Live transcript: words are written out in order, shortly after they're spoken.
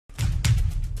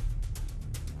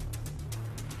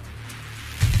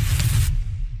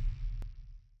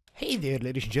Hey there,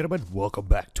 ladies and gentlemen, welcome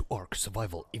back to Ark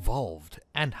Survival Evolved.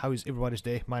 And how is everybody's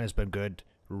day? Mine has been good.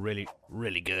 Really,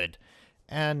 really good.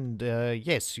 And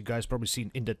yes, you guys probably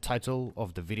seen in the title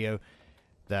of the video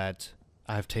that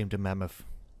I've tamed a mammoth.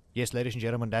 Yes, ladies and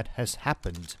gentlemen, that has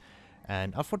happened.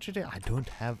 And unfortunately, I don't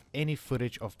have any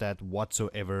footage of that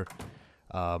whatsoever.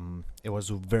 It was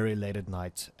very late at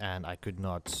night and I could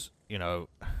not, there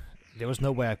was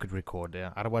no way I could record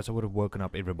there. Otherwise, I would have woken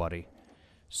up everybody.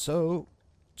 So,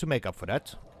 to make up for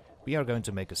that, we are going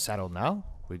to make a saddle now.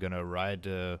 We're gonna ride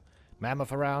the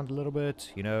mammoth around a little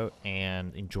bit,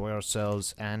 and enjoy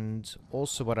ourselves. And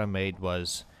also what I made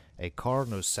was a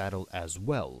Carno saddle as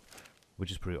well,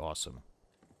 which is pretty awesome.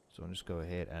 So I'll just go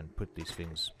ahead and put these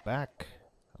things back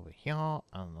over here,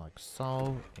 and like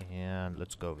so. And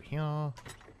let's go over here,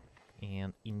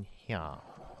 and in here.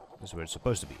 This is where it's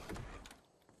supposed to be,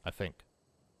 I think.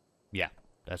 Yeah,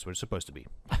 that's where it's supposed to be.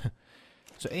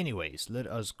 So anyways, let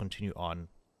us continue on.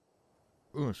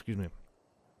 Oh, excuse me.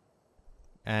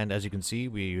 And as you can see,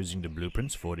 we're using the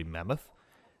blueprints for the mammoth.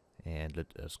 And let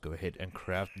us go ahead and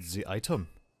craft the item.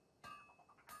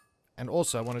 And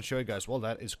also, I want to show you guys, well,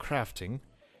 that is crafting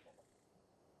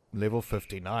level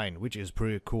 59, which is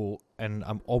pretty cool. And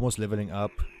I'm almost leveling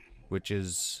up, which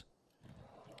is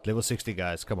level 60,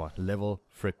 guys. Come on, level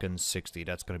frickin' 60.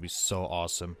 That's going to be so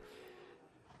awesome.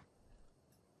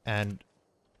 And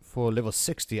for level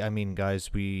 60, I mean, guys,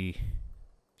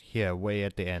 here, way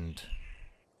at the end.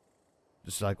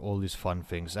 Just like all these fun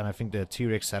things. And I think the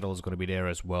T-Rex saddle is going to be there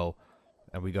as well.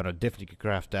 And we're going to definitely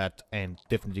craft that. And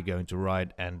definitely going to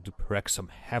ride and wreak some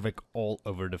havoc all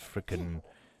over the frickin'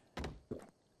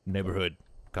 neighborhood,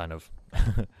 kind of.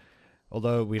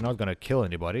 Although we're not going to kill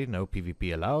anybody. No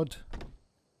PvP allowed.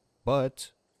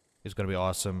 But it's going to be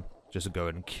awesome just to go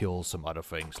and kill some other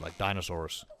things, like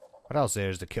dinosaurs. What else there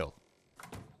is to kill?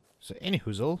 So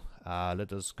anyhoozle,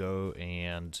 let us go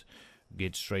and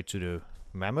get straight to the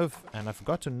mammoth. And I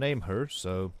forgot to name her,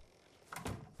 so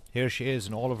here she is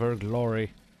in all of her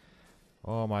glory.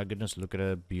 Oh my goodness, look at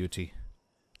her beauty.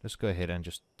 Let's go ahead and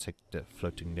just take the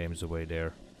floating names away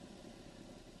there.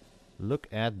 Look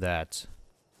at that.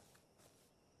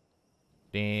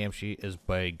 Damn, she is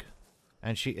big.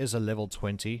 And she is a level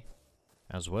 20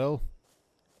 as well.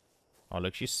 Oh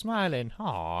look, she's smiling.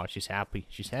 Aw, she's happy.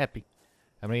 She's happy.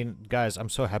 I mean, guys, I'm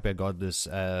so happy I got this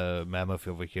mammoth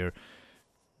over here.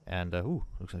 And, ooh,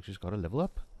 looks like she's got a level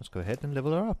up. Let's go ahead and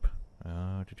level her up.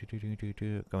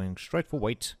 Going straight for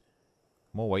weight.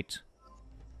 More weight.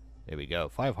 There we go,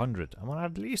 500. I want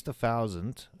at least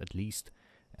 1,000, at least.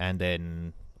 And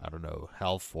then, I don't know,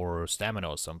 health or stamina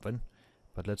or something.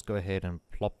 But let's go ahead and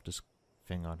plop this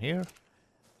thing on here.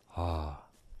 Ah,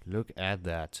 look at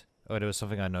that. Oh, there was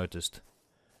something I noticed.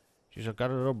 She's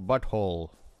got a little butthole.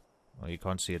 Oh, you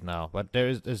can't see it now, but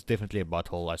there's definitely a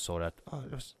butthole. I saw that. Oh,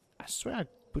 I swear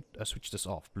I switched this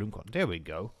off. Bloom con. There we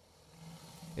go.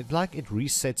 It's like it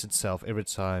resets itself every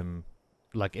time,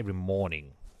 like every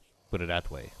morning. Put it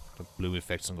that way. The bloom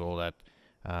effects and all that.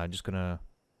 I'm just gonna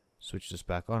switch this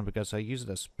back on because I use it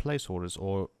as placeholders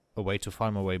or a way to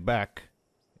find my way back.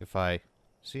 If I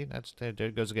see, that's there. There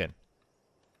it goes again.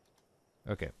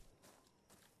 Okay.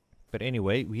 But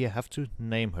anyway, we have to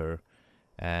name her,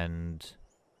 and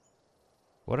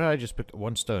what did I just pick?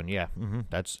 One stone, yeah.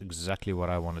 That's exactly what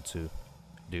I wanted to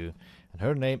do. And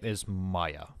her name is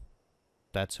Maya.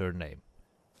 That's her name.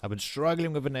 I've been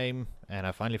struggling with a name, and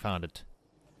I finally found it.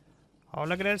 Oh,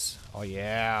 look at this. Oh,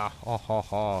 yeah. Oh, ha,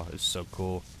 ha. It's so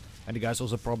cool. And you guys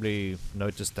also probably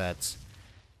noticed that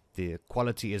the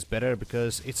quality is better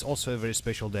because it's also a very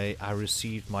special day. I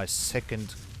received my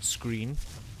second screen,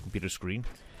 computer screen,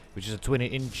 which is a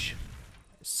 20-inch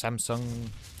Samsung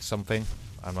something.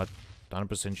 I'm not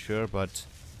 100% sure, but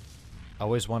I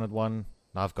always wanted one.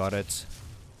 Now I've got it.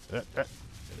 There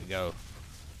we go.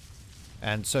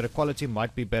 And so the quality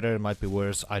might be better, it might be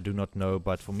worse. I do not know,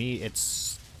 but for me,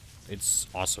 it's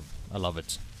awesome. I love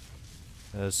it.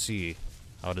 Let's see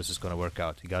how this is gonna work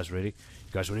out. You guys ready?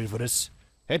 You guys ready for this?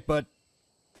 Headbutt.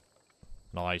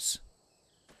 Nice.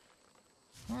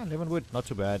 Ah, 11 wood, not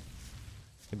too bad.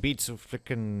 It beats a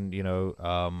flickin',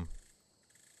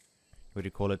 what do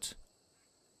you call it?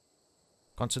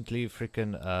 Constantly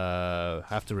freaking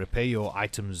have to repair your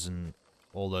items and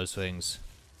all those things.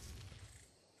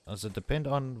 Does it depend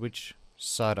on which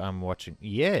side I'm watching?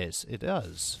 Yes, it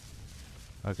does.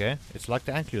 Okay, it's like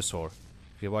the ankylosaur.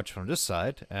 If you watch from this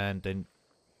side, and then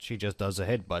she just does a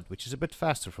headbutt, which is a bit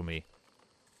faster for me.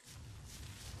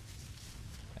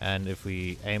 And if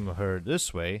we aim her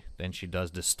this way, then she does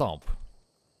the stomp.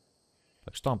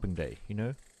 Like stomping day,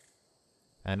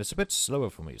 And it's a bit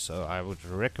slower for me, so I would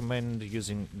recommend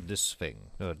using this thing,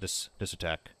 this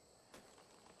attack.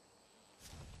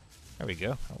 There we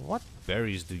go. What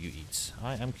berries do you eat?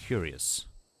 I am curious.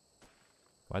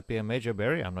 Might be a major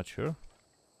berry, I'm not sure.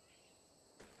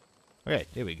 Okay,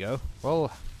 there we go.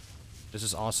 Well, this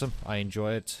is awesome. I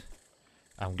enjoy it.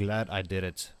 I'm glad I did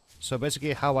it. So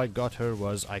basically how I got her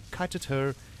was I kited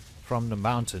her from the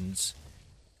mountains,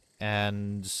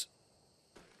 and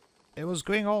it was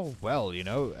going all well, you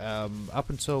know, up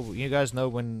until, you guys know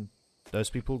when those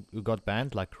people who got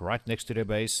banned, like right next to their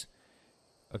base.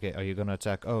 Okay, are you gonna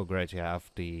attack? Oh great, you have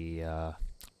the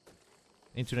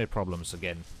internet problems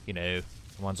again, you know,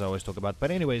 the ones I always talk about.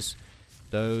 But anyways,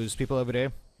 those people over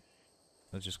there,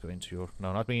 let's just go into your,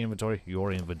 no, not my inventory,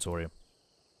 your inventory.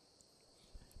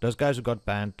 Those guys who got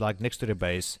banned, like next to the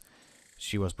base,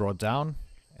 she was brought down,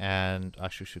 and I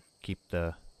actually should keep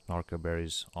the narco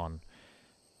berries on.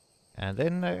 And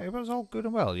then it was all good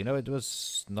and well, you know, it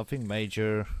was nothing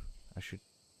major. I should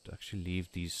actually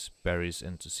leave these berries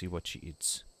in to see what she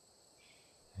eats.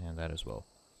 And that as well.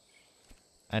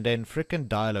 And then frickin'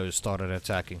 Dilos started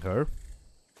attacking her.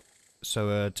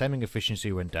 So taming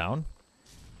efficiency went down.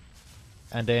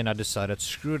 And then I decided,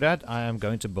 screw that, I am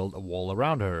going to build a wall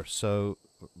around her. So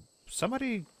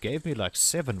somebody gave me like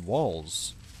 7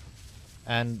 walls.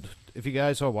 And if you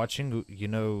guys are watching, you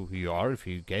know who you are. If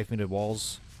you gave me the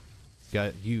walls,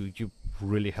 you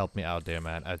really helped me out there,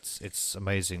 man. It's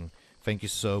amazing. Thank you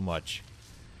so much.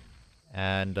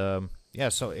 And yeah,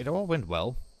 so it all went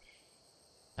well.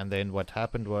 And then what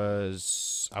happened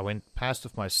was I went past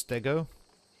with my stego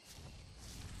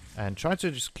and tried to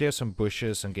just clear some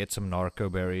bushes and get some narco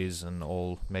berries and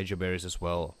all major berries as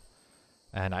well.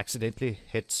 And I accidentally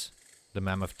hit the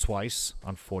mammoth twice,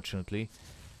 unfortunately.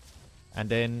 And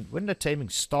then when the taming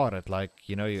started, like,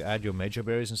 you know, you add your major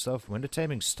berries and stuff. When the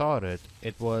taming started,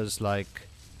 it was like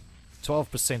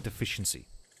 12% efficiency.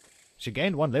 She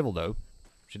gained 1 level though.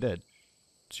 She did.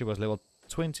 She was level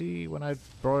 20 when I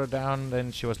brought her down,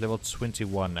 then she was level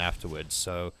 21 afterwards,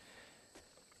 so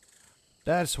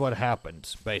that's what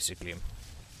happened, basically.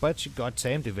 But she got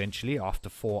tamed eventually after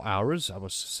 4 hours. I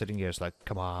was sitting here, it's like,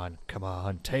 come on,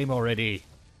 tame already.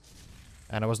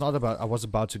 And I was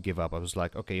about to give up. I was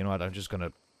like, okay, you know what, I'm just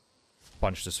gonna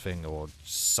punch this thing or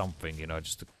something, you know,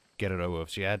 just to get it over with.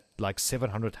 She had like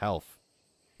 700 health.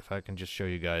 If I can just show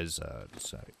you guys,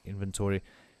 sorry, inventory.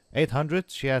 800,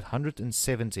 she had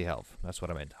 170 health. That's what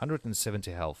I meant,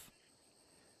 170 health.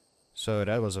 So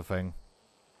that was a thing.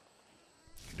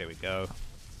 There we go.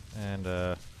 And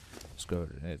let's go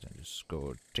ahead and just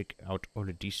go take out all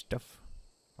of this stuff.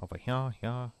 Over here,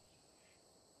 yeah.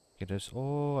 Get this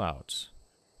all out.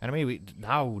 And I mean,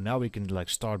 now we can like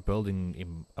start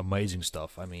building amazing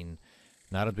stuff. I mean,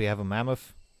 now that we have a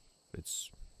mammoth, it's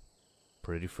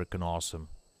pretty freaking awesome.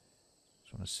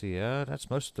 Just want to see, that's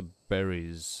most of the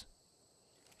berries.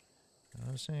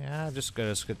 Let's see, just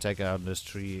gonna take out this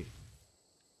tree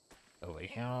over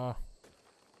here,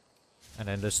 and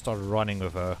then just start running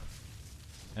with her.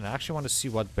 And I actually want to see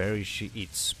what berries she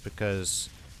eats, because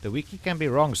the wiki can be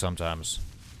wrong sometimes.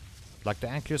 Like the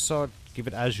ankylosaur, give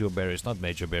it azure berries, not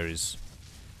major berries.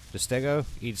 The stego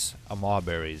eats amar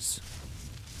berries.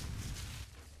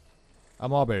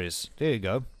 Amar berries, there you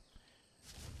go.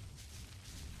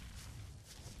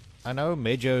 I know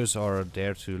majors are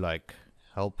there to like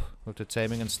help with the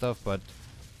taming and stuff, but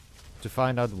to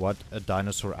find out what a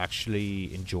dinosaur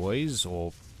actually enjoys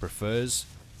or prefers,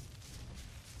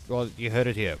 well, you heard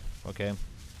it here, okay?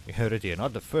 You heard it here.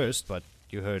 Not the first, but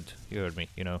you heard me,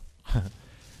 you know.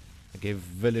 I gave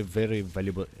very, very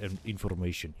valuable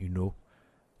information, you know.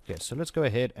 Okay, so let's go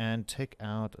ahead and take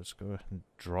out, let's go ahead and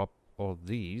drop all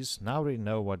these. Now we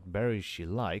know what berries she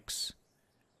likes.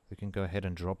 We can go ahead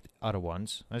and drop the other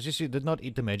ones. As you see, did not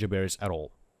eat the major berries at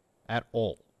all. At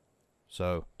all.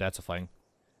 So, that's a thing.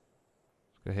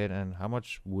 Let's go ahead and how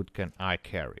much wood can I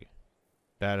carry?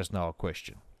 That is now a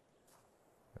question.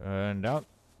 And out.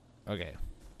 Okay.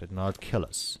 Did not kill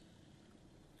us.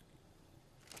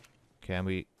 Can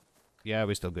we... Yeah,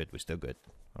 we're still good. We're still good.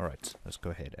 Alright. Let's go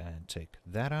ahead and take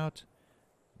that out.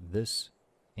 This.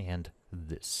 And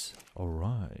this.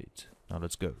 Alright. Now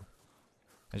let's go.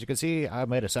 As you can see, I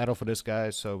made a saddle for this guy,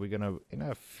 so we're gonna, in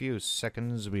a few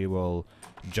seconds, we will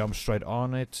jump straight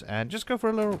on it and just go for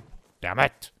a little... Damn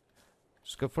it!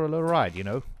 Just go for a little ride, you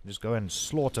know? Just go and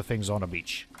slaughter things on a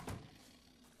beach.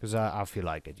 Because I feel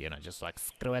like it, you know? Just like,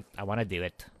 screw it, I want to do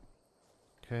it.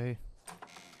 Okay.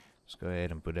 Let's go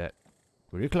ahead and put that...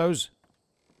 Will you close?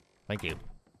 Thank you.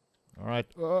 Alright,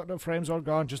 the frames are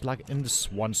gone, just like in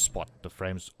this one spot. The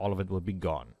frames, all of it will be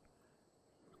gone.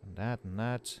 And that and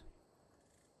that...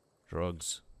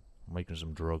 Drugs. I'm making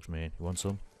some drugs, man. You want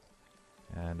some?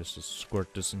 And let's just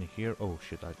squirt this in here. Oh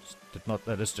shit, I just did not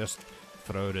let us just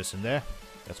throw this in there.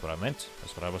 That's what I meant.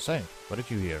 That's what I was saying. What did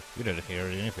you hear? You didn't hear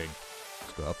anything.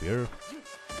 Let's go up here.